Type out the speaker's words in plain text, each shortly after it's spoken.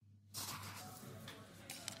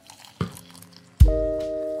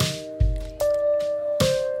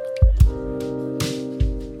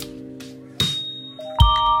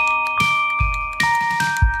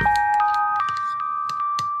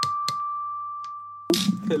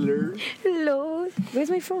Hello. Hello. Where's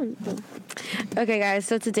my phone? Oh. Okay, guys.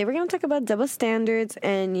 So today we're gonna talk about double standards,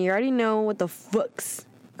 and you already know what the fuck's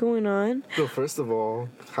going on. So first of all,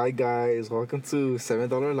 hi guys, welcome to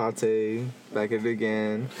 $7 Latte. Back at it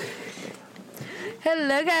again.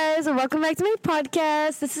 Hello, guys, and welcome back to my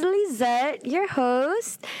podcast. This is Lisette, your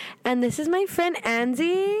host, and this is my friend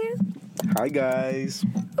Andy. Hi guys.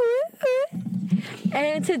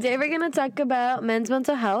 And today we're gonna talk about men's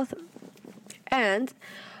mental health. And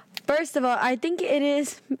first of all, I think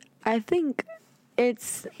it's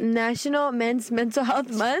National Men's Mental Health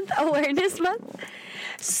Month, Awareness Month.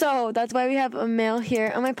 So that's why we have a male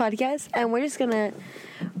here on my podcast, and we're just gonna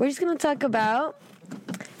talk about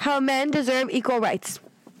how men deserve equal rights.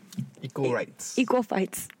 Equal rights. Equal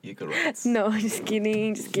fights. Equal rights. No, just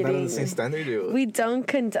kidding. Not on the same standard, dude. We don't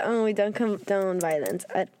condone violence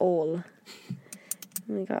at all.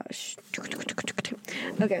 Oh my gosh.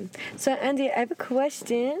 Okay, so Andy, I have a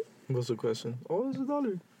question. What's the question? Oh, it's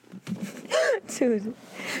 $1. Dude.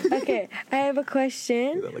 Okay, I have a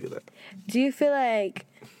question. Look at that. Do you feel like...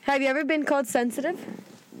 Have you ever been called sensitive?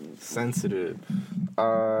 Sensitive.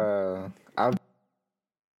 I've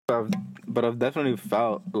definitely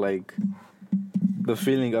felt like the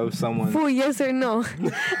feeling of someone. Fool, yes or no? Has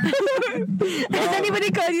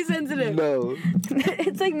anybody called you sensitive? No.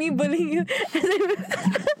 It's like me bullying you.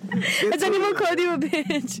 Has anyone called you a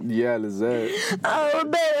bitch? Yeah, Lizette. Oh,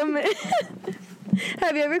 damn it.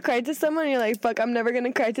 Have you ever cried to someone and you're like, fuck, I'm never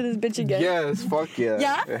gonna cry to this bitch again? Yes, fuck yeah.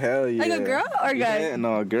 Yeah? Hell yeah. Like a girl or guy? Yeah,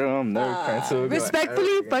 no, a girl. I'm never crying to a girl.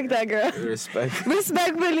 Respectfully, fuck that girl.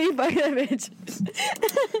 Respectfully, fuck that bitch.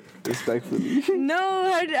 Respectfully.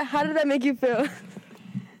 No, how did that make you feel?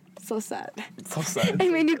 So sad. So sad.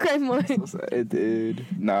 It made you cry more. So sad. It did.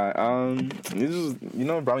 Nah, it just,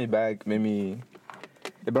 it brought me back,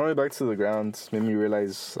 it brought me back to the ground, made me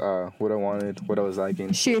realize what I wanted, what I was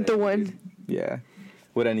liking. She ain't the one. Yeah.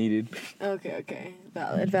 What I needed. Okay.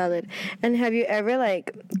 Valid. And have you ever,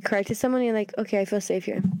 like, cried to someone and you're like, okay, I feel safe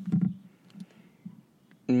here?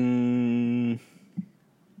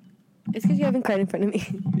 It's because you haven't cried in front of me.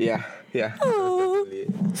 Yeah. Oh.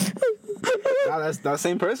 That's that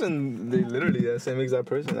same person. That same exact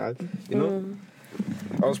person. I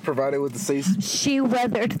was provided with the safe. She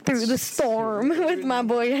weathered through the storm with my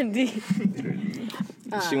boy Andy.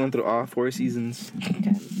 She went through all 4 seasons.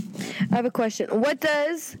 Okay. I have a question.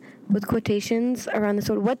 With quotations around this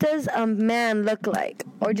word, what does a man look like?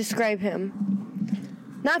 Or describe him?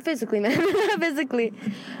 Not physically, man. Not physically.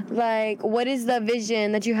 Like, what is the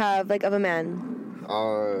vision that you have, like, of a man?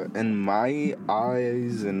 In my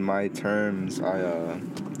eyes, in my terms, I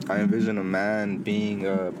envision a man being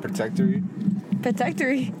a protector.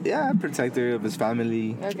 Protectory? Yeah, protector of his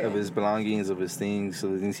family, okay. Of his belongings, of his things,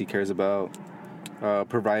 of the things he cares about.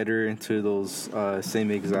 Provider to those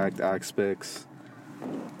same exact aspects.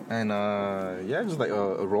 And, just like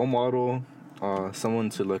a role model, someone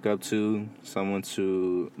to look up to, someone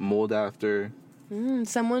to mold after.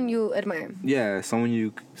 Someone you admire. Yeah,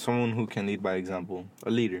 someone who can lead by example.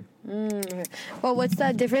 A leader. Okay. Well, what's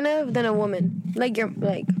that different of than a woman?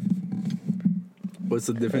 What's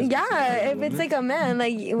the difference? Yeah, if it's like a man,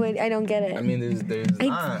 like, I don't get it. I mean, there's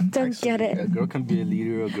I don't get it. A girl can be a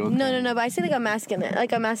leader, a girl can... No, but I say like a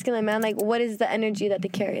masculine man, like, what is the energy that they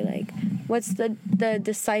carry? Like, what's the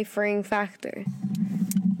deciphering factor?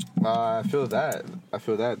 I feel that.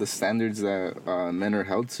 The standards that men are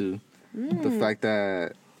held to. The fact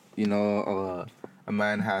that, a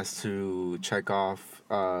man has to check off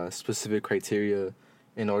specific criteria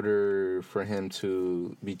in order for him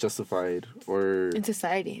to be justified or... In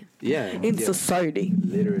society. Yeah. Society.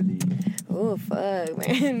 Literally. Oh, fuck,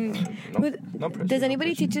 man. No pressure. Does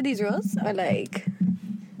anybody teach you these rules? Or, like,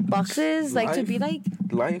 boxes? Like, to be like...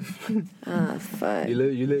 Life. Fuck. You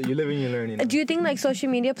live and you learn. Do you think, like, social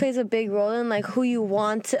media plays a big role in, like, who you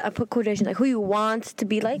want to... I put quotation, like, who you want to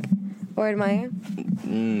be like or admire?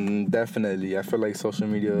 Definitely. I feel like social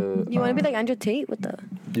media... You want to be like Andrew Tate? What the...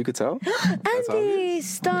 You could tell? Andy,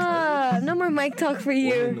 stop. No more mic talk for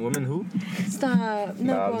you. Women who? Stop.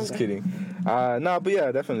 No, I'm just kidding. But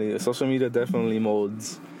yeah, definitely. Social media definitely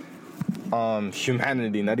molds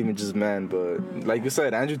humanity, not even just men. But like you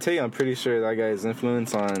said, Andrew Tate, I'm pretty sure that guy's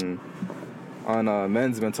influence on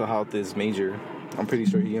men's mental health is major. I'm pretty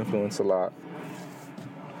sure he influenced a lot.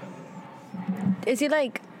 Is he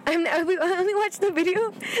like... I only watched the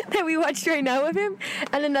video that we watched right now of him,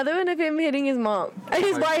 and another one of him hitting his mom.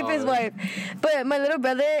 His wife. But my little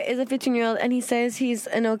brother is a 15-year-old, and he says he's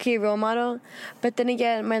an okay role model. But then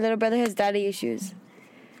again, my little brother has daddy issues.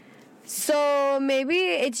 So maybe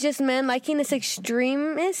it's just men liking this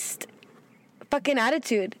extremist fucking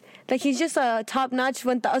attitude. Like, he's just a top-notch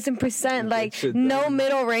 1,000%, like, shit no done.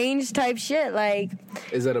 middle range type shit. Like,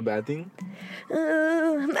 Is that a bad thing?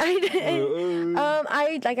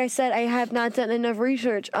 like I said, I have not done enough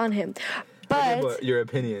research on him. Okay, But but your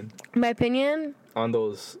opinion my opinion, on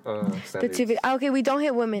those the standards. two, okay, we don't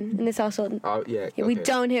hit women in this household. Yeah, Yeah, we okay.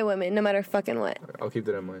 don't hit women, no matter fucking what. I'll keep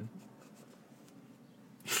that in mind.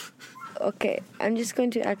 Okay, I'm just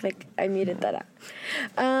going to act like I muted that out.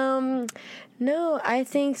 No, I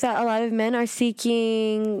think that a lot of men are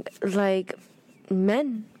seeking, like,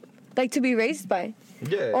 men. Like, to be raised by.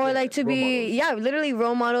 Yeah. Or, yeah, like, to role be, models. yeah, literally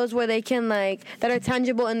role models where they can, like, that are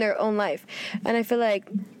tangible in their own life. And I feel like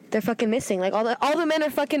they're fucking missing. Like, all the men are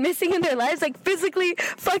fucking missing in their lives. Like, physically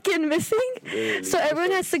fucking missing. Really? So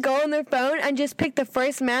everyone has to go on their phone and just pick the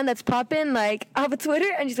first man that's popping, like, off of Twitter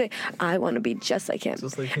and just say, I want to be just like him.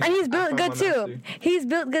 Just like him. And he's I built found good, my too. master. He's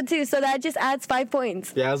built good, too. So that just adds 5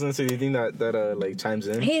 points. Yeah, I was gonna say, do you think that like chimes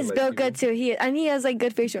in? He's to, like, built people? good, too. He has, like,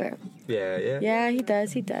 good facial hair. Yeah. Yeah, he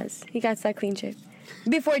does. He got that clean shape.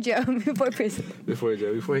 Before Joe, before prison. Before he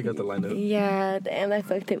got the lineup. Yeah, damn, I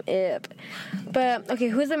fucked him up. But, okay,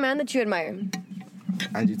 who's the man that you admire?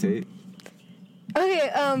 Andrew Tate. Okay,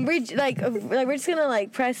 we're just gonna,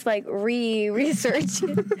 like, press, like, research.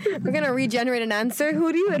 We're gonna regenerate an answer.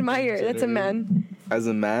 Who do you admire? That's a man. As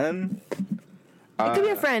a man, It could be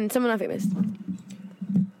a friend, someone not famous.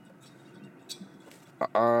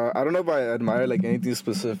 I don't know if I admire like anything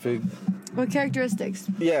specific. What characteristics?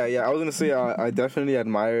 Yeah. I was gonna say I definitely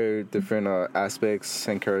admire different aspects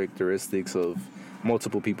and characteristics of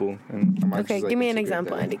multiple people. And I might Okay, just, like, give me an integrate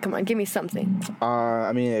example, that. Andy. Come on, give me something.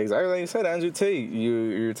 I mean, exactly like you said, Andrew Tate.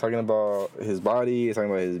 You're talking about his body. You're talking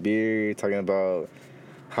about his beard. You're talking about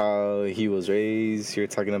how he was raised. You're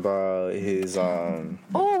talking about his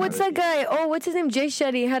Oh, what's that guy? Oh, what's his name? Jay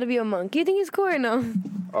Shetty, How to Be a Monk. You think he's cool or no?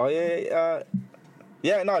 Oh yeah.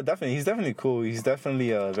 No, definitely. He's definitely cool. He's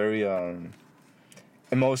definitely very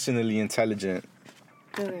emotionally intelligent.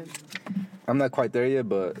 Okay. I'm not quite there yet,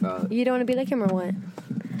 but You don't want to be like him or what?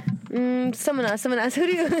 Someone else. Who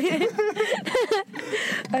do you?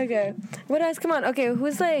 Okay. What else? Come on. Okay,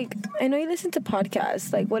 who's like? I know you listen to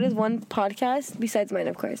podcasts. Like, what is one podcast besides mine,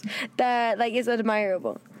 of course, that like is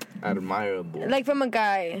admirable? admirable. Like from a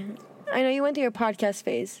guy. I know you went through your podcast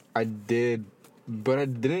phase. I did, but I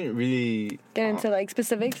didn't really Get into like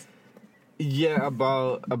specifics. Yeah,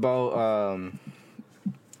 about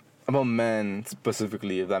men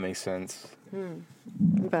specifically, if that makes sense.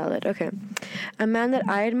 Valid. Okay. A man that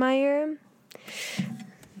I admire.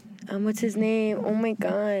 What's his name? Oh my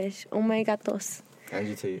gosh. Oh my gatos.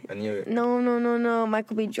 Andrew Tate. I knew it. No.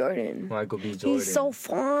 Michael B. Jordan. Michael B. Jordan. He's so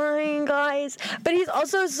fine, guys. But he's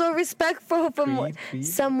also so respectful from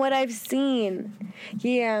what I've seen.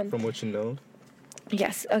 Yeah. From what you know.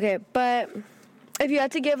 Yes. Okay. But if you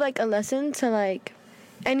had to give like a lesson to like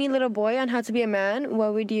any little boy on how to be a man,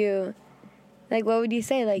 what would you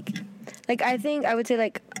say? Like I think I would say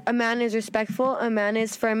like a man is respectful, a man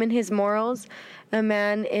is firm in his morals, a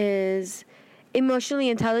man is emotionally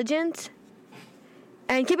intelligent.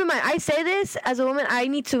 And keep in mind, I say this as a woman, I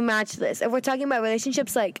need to match this. If we're talking about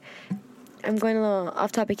relationships, like, I'm going a little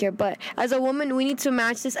off topic here, but as a woman, we need to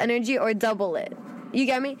match this energy or double it. You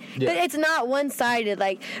get me? Yeah. But it's not one-sided.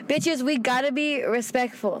 Like, bitches, we gotta be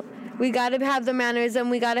respectful. We gotta have the mannerism.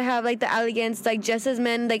 We gotta have, like, the elegance. Like, just as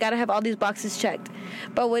men, they gotta have all these boxes checked.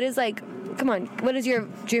 But what is, like, come on, what is your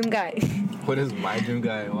dream guy? What is my dream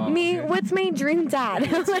guy? Wow. Me, okay. what's my dream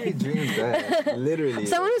dad? What's my dream guy? Literally.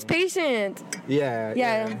 Someone who's patient.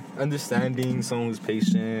 Yeah. Understanding, someone who's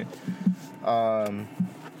patient.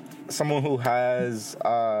 Someone who has,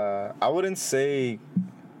 I wouldn't say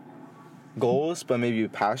goals, but maybe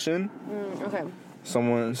passion. Okay.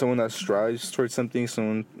 Someone that strives towards something.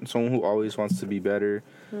 Someone who always wants to be better.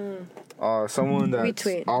 Someone that's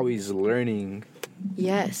Retweet. always learning.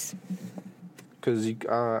 Yes. Because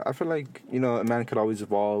I feel like, you know, a man could always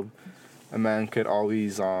evolve. A man could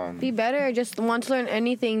always Be better. Just want to learn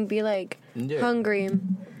anything. Be like hungry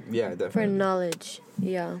yeah, for definitely. knowledge.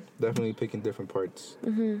 Yeah. Definitely picking different parts.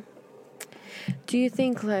 Do you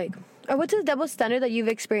think like, or what's the double standard that you've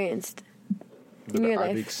experienced in your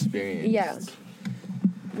I've life? experienced. Yeah.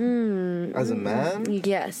 As a man?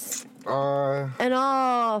 Yes. And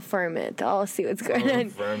I'll affirm it. I'll see what's going on.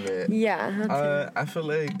 confirm it. Yeah. That's I feel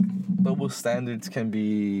like double standards can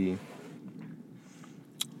be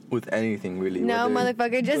with anything, really. no, whether-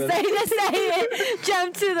 motherfucker, just say it.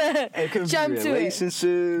 Jump to It can jump be to it.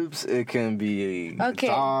 relationships. It can be Okay.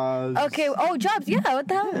 jobs. Okay. Oh, jobs. Yeah. What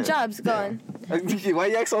the hell? Jobs. Go on. Why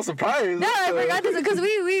you act so surprised? No, I forgot this because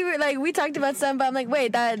we were like we talked about something, but I'm like,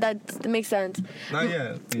 wait, that makes sense. Not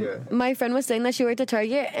yet. Yeah. My friend was saying that she worked at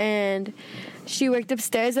Target and she worked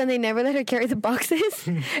upstairs and they never let her carry the boxes,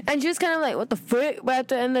 and she was kind of like, what the fuck? But at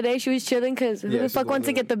the end of the day, she was chilling because who the fuck wants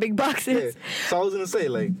to get the big boxes? Yeah. So I was gonna say,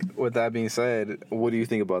 like, with that being said, what do you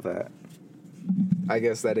think about that? I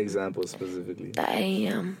guess that example specifically.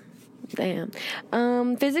 Damn.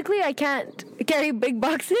 Physically, I can't carry big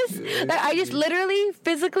boxes. Like, I just literally,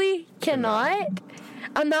 physically cannot.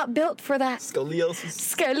 I'm not built for that.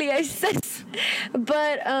 Scoliosis.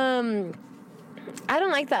 But, I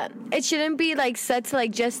don't like that. It shouldn't be, like, set to,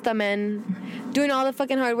 like, just the men doing all the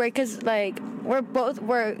fucking hard work because, like, we're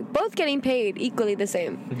both getting paid equally the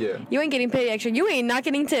same. Yeah. You ain't getting paid extra. You ain't not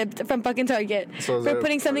getting tipped from fucking Target for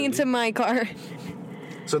putting something into my car.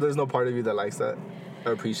 So there's no part of you that likes that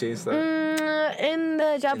or appreciates that? In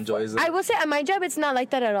the job, enjoys it? I will say at my job, it's not like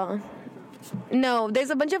that at all. No, there's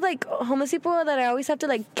a bunch of like homeless people that I always have to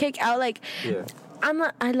like kick out. Like, yeah.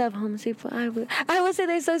 I love homeless people. I would say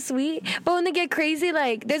they're so sweet. But when they get crazy,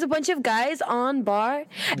 like, there's a bunch of guys on bar,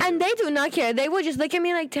 and they do not care. They will just look at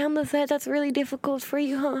me like, damn, Lisette, that's really difficult for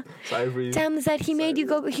you, huh? Sorry for you. Damn, Lisette, he made you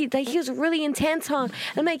go, he was really intense, huh?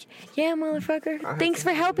 I'm like, yeah, motherfucker. Thanks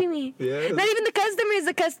for helping me. Yes. Not even the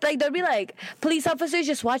customers, like, they'll be like, police officers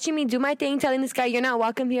just watching me do my thing, telling this guy, you're not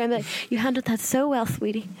welcome here. I'm like, you handled that so well,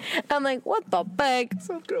 sweetie. I'm like, what the fuck?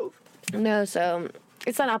 So gross. No, so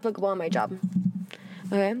it's not applicable on my job.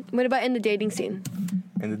 Okay. What about in the dating scene?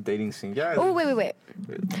 In the dating scene, yeah. Oh, wait.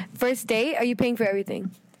 First date, are you paying for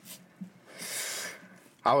everything?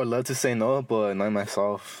 I would love to say no, but knowing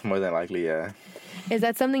myself, more than likely, yeah. Is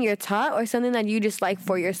that something you're taught or something that you just like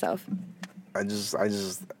for yourself? I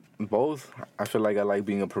just both. I feel like I like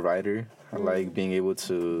being a provider. I like being able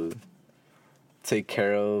to take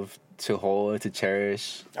care of, to hold, to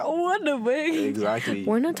cherish. Oh, what a big. Exactly.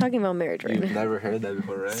 We're not talking about marriage right now. You've never heard that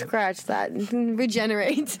before, right? Scratch that.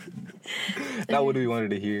 Regenerate. Not what we wanted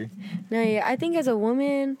to hear. No, yeah. I think as a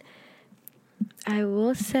woman, I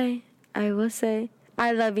will say, I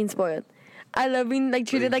love being spoiled. I love being like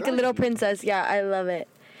treated like a little princess. Yeah, I love it.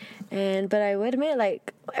 But I would admit,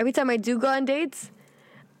 like, every time I do go on dates,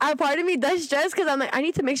 a part of me does stress because I'm like, I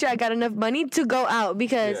need to make sure I got enough money to go out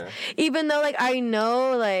because even though, like, I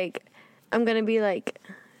know, like, I'm going to be, like,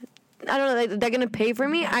 I don't know, like, they're going to pay for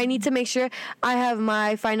me, I need to make sure I have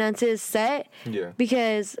my finances set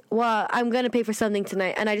because, well, I'm going to pay for something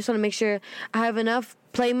tonight and I just want to make sure I have enough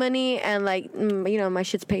play money and, like, you know, my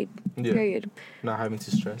shit's paid, period. Not having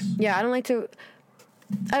to stress. Yeah, I don't like to...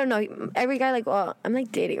 I don't know. Every guy, like, well, I'm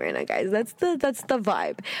like dating right now, guys. That's the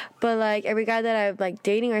vibe. But like every guy that I'm like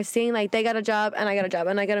dating or seeing, like they got a job and I got a job,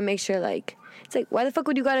 and I gotta make sure like it's like why the fuck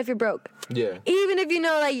would you go out if you're broke? Yeah. Even if you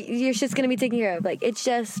know like your shit's gonna be taken care of, like it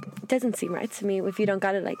just doesn't seem right to me if you don't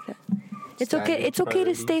got it like that. It's okay. It's okay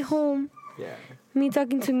to stay home. Yeah. Me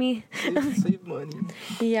talking to me. Save money.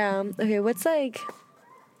 Yeah. Okay. What's like?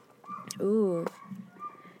 Ooh.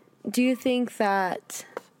 Do you think that?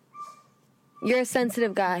 You're a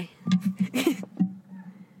sensitive guy.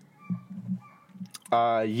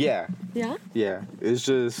 Yeah. Yeah? Yeah. It's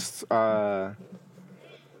just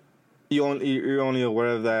you're only aware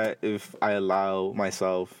of that if I allow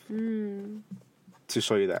myself to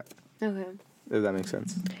show you that. Okay. If that makes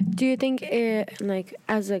sense. Do you think it, like,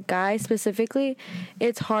 as a guy specifically,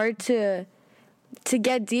 it's hard to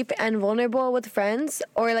get deep and vulnerable with friends?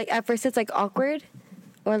 Or, like, at first it's, like, awkward?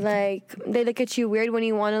 Or, like, they look at you weird when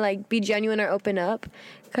you want to, like, be genuine or open up.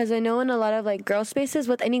 Because I know in a lot of, like, girl spaces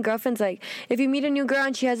with any girlfriends, like, if you meet a new girl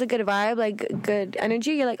and she has a good vibe, like, good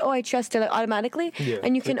energy, you're like, oh, I trust her, like, automatically. Yeah.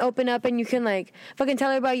 And you can open up and you can, like, fucking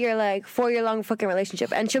tell her about your, like, 4-year-long fucking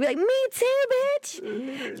relationship. And she'll be like, me too,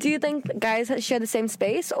 bitch. Do you think guys share the same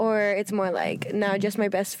space? Or it's more like, now just my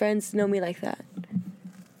best friends know me like that?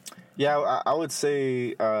 Yeah, I would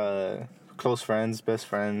say close friends, best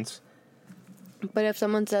friends. But if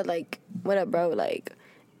someone said, like, what up, bro, like...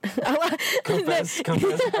 confess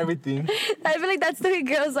everything. I feel like that's the way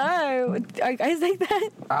girls are. Are guys like that?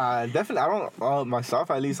 Definitely. I don't... myself,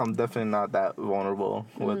 at least, I'm definitely not that vulnerable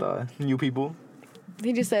with new people.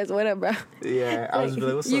 He just says, what up, bro? Yeah, I was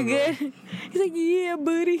like, what's you up, good? bro? He's like, yeah,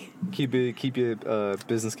 buddy. Keep it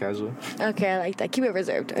business casual. Okay, I like that. Keep it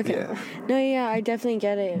reserved. Okay. Yeah. No, yeah, I definitely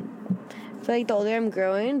get it. I feel like the older I'm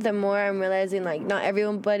growing, the more I'm realizing, like, not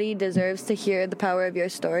everybody deserves to hear the power of your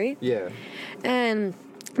story. Yeah. And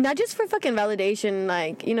not just for fucking validation,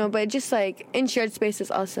 like, you know, but just, like, in shared spaces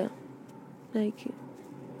also. Like,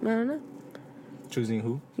 I don't know. Choosing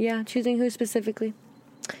who? Yeah, choosing who specifically.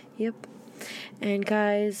 Yep. And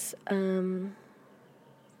guys,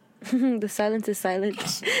 The silence is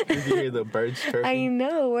silent. You can hear the birds chirping. I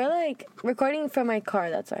know. We're like recording from my car.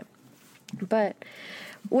 That's why. But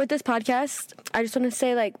with this podcast, I just want to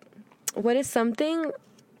say, like, what is something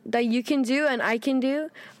that you can do and I can do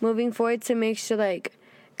moving forward to make sure, like,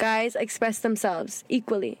 guys express themselves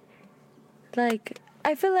equally. Like,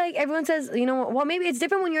 I feel like everyone says, you know, well, maybe it's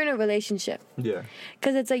different when you're in a relationship. Yeah.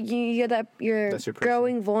 Because it's like you're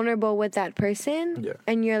growing vulnerable with that person. Yeah.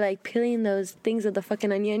 And you're like peeling those things of the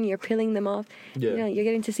fucking onion. You're peeling them off. Yeah. You know, you're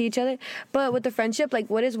getting to see each other. But with the friendship, like,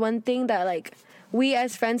 what is one thing that, like, we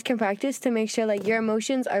as friends can practice to make sure, like, your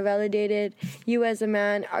emotions are validated, you as a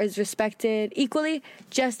man is respected equally,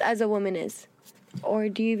 just as a woman is? Or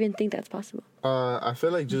do you even think that's possible? I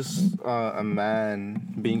feel like just a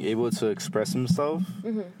man being able to express himself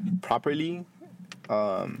properly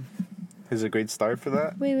is a great start for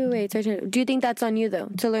that. Wait. Sorry. Do you think that's on you, though,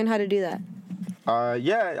 to learn how to do that?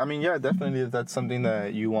 Yeah, I mean, yeah, definitely. If that's something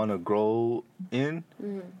that you want to grow in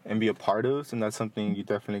and be a part of, then that's something you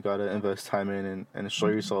definitely got to invest time in and show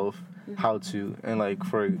yourself how to. And, like,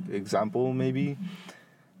 for example, maybe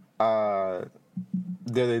the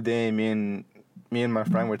other day, me and my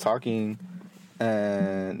friend were talking,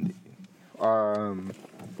 and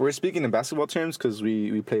we're speaking in basketball terms because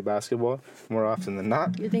we play basketball more often than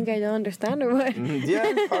not. You think I don't understand or what?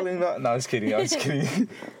 Yeah, probably not. No, I was kidding.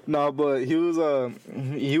 No, but he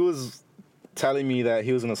was telling me that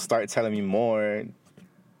he was gonna start telling me more,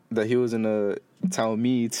 that he was gonna tell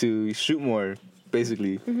me to shoot more,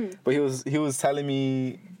 basically. But he was telling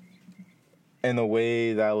me in a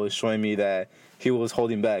way that was showing me that he was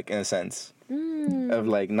holding back, in a sense. Of,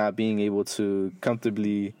 like, not being able to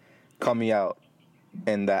comfortably call me out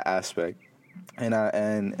in that aspect.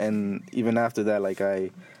 And even after that, like, I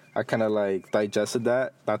kind of, like, digested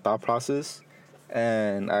that thought process,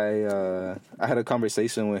 and I had a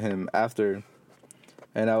conversation with him after,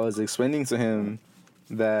 and I was explaining to him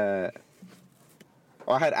that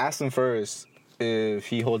I had asked him first if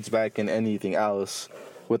he holds back in anything else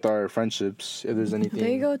with our friendships, if there's anything. There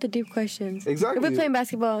you go with the deep questions. Exactly. If we're playing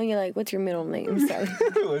basketball and you're like, what's your middle name? Sorry.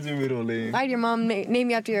 What's your middle name? Why did your mom name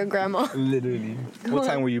you after your grandma? Literally. What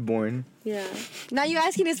time were you born? Yeah. Now you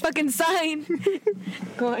asking his fucking sign.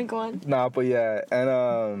 Go on. Nah, but yeah,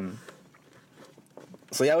 and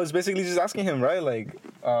so yeah, I was basically just asking him, right? Like,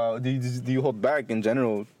 do you hold back in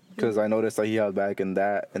general? Because I noticed that he held back in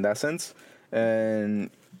that sense, and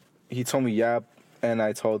he told me, yeah, and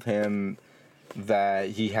I told him that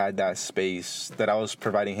he had that space, that I was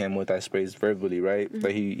providing him with that space verbally, right?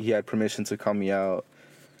 That he had permission to call me out.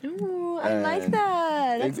 Ooh, I like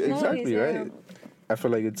that. That's exactly nice, right. I feel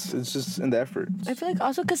like it's just in the effort. I feel like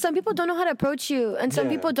also because some people don't know how to approach you, and some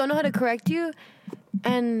people don't know how to correct you,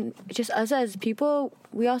 and just us as people,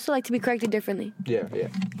 we also like to be corrected differently.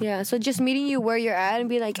 Yeah. So just meeting you where you're at and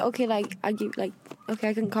be like, okay, like I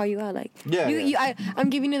can call you out, like I'm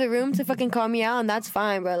giving you the room to fucking call me out, and that's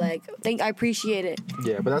fine, bro. Like, I appreciate it.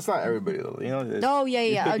 Yeah, but that's not everybody though, you know. Oh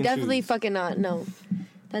yeah. I'm definitely fucking not. No,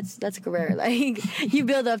 that's rare. Like, you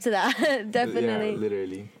build up to that. Definitely. Yeah,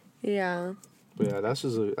 literally. Yeah. But yeah, that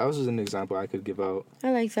was just an example I could give out.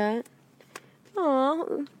 I like that.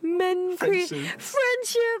 Aw,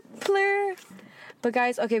 friendship, Claire. But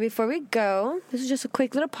guys, okay, before we go, this is just a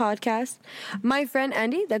quick little podcast. My friend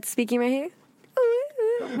Andy, that's speaking right here.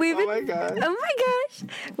 Oh my gosh.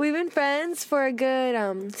 We've been friends for a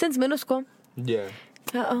good, since middle school. Yeah.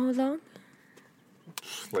 How long?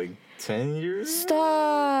 Like 10 years?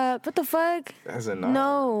 Stop. What the fuck? That's enough.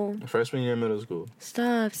 No. Freshman year of middle school.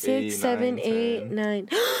 Stop. 6, 7, 8, 9.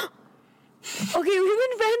 Okay, we've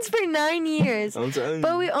been friends for 9 years. I'm telling you.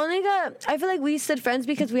 But we only I feel like we stood friends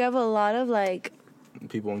because we have a lot of, like,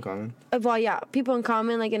 people in common. Well, yeah, people in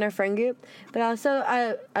common, like, in our friend group. But also,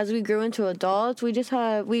 as we grew into adults, we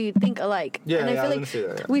think alike. Yeah, and I feel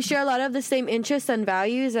like we share a lot of the same interests and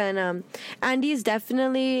values. And Andy's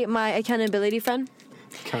definitely my accountability friend.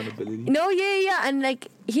 Accountability? No, yeah. And, like,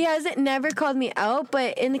 he hasn't never called me out.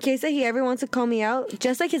 But in the case that he ever wants to call me out,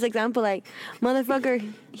 just like his example, like,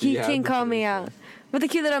 motherfucker, he can call me out. With a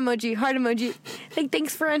cute little emoji, heart emoji. Like,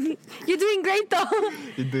 thanks, friend. You're doing great, though.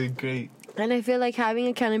 You're doing great. And I feel like having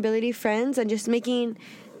accountability friends and just making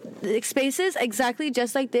spaces exactly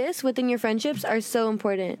just like this within your friendships are so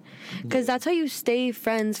important. Because that's how you stay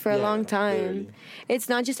friends for a long time. Barely. It's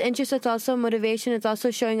not just interest, it's also motivation. It's also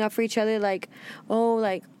showing up for each other like, oh,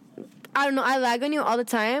 like, I don't know, I lag on you all the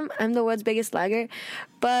time. I'm the world's biggest lagger.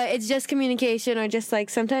 But it's just communication, or just like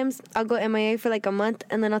sometimes I'll go MIA for like a month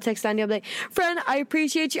and then I'll text Andy. I'll be like, friend, I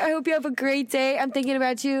appreciate you. I hope you have a great day. I'm thinking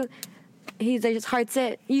about you. He's like, just hearts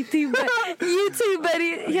it. You too, buddy.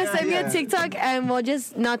 He'll send me a TikTok and we'll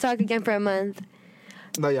just not talk again for a month.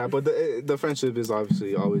 No, yeah, but the friendship is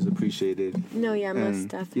obviously always appreciated. No, yeah, most And,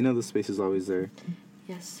 definitely. you know, the space is always there.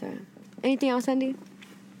 Yes, sir. Anything else, Andy?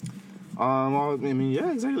 I mean,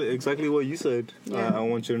 yeah, exactly what you said. Yeah. I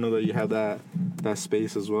want you to know that you have that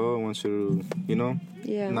space as well. I want you to, you know,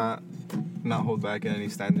 Yeah. not hold back any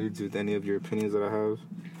standards with any of your opinions that I have.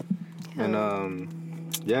 Yeah.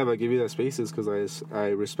 And yeah, if I give you that space, it's because I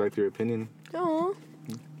respect your opinion. Aw.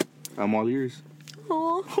 I'm all ears.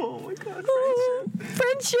 Aw. Oh my God,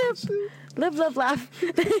 Friendship. Live, love, laugh.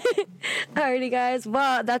 Alrighty, guys.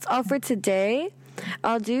 Well, that's all for today.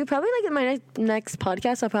 I'll do probably like in my next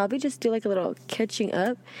podcast. I'll probably just do like a little catching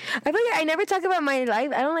up. I feel like I never talk about my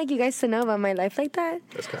life. I don't like you guys to know about my life like that.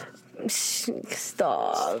 That's kind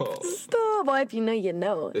Stop. Well, if you know, you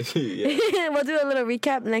know. yeah. We'll do a little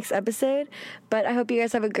recap next episode. But I hope you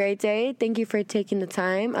guys have a great day. Thank you for taking the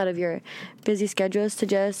time out of your busy schedules to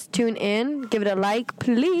just tune in. Give it a like,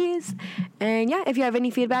 please. And yeah, if you have any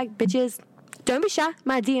feedback, bitches, don't be shy.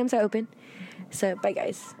 My DMs are open. So, bye,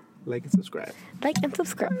 guys. Like and subscribe. Like and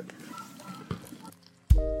subscribe.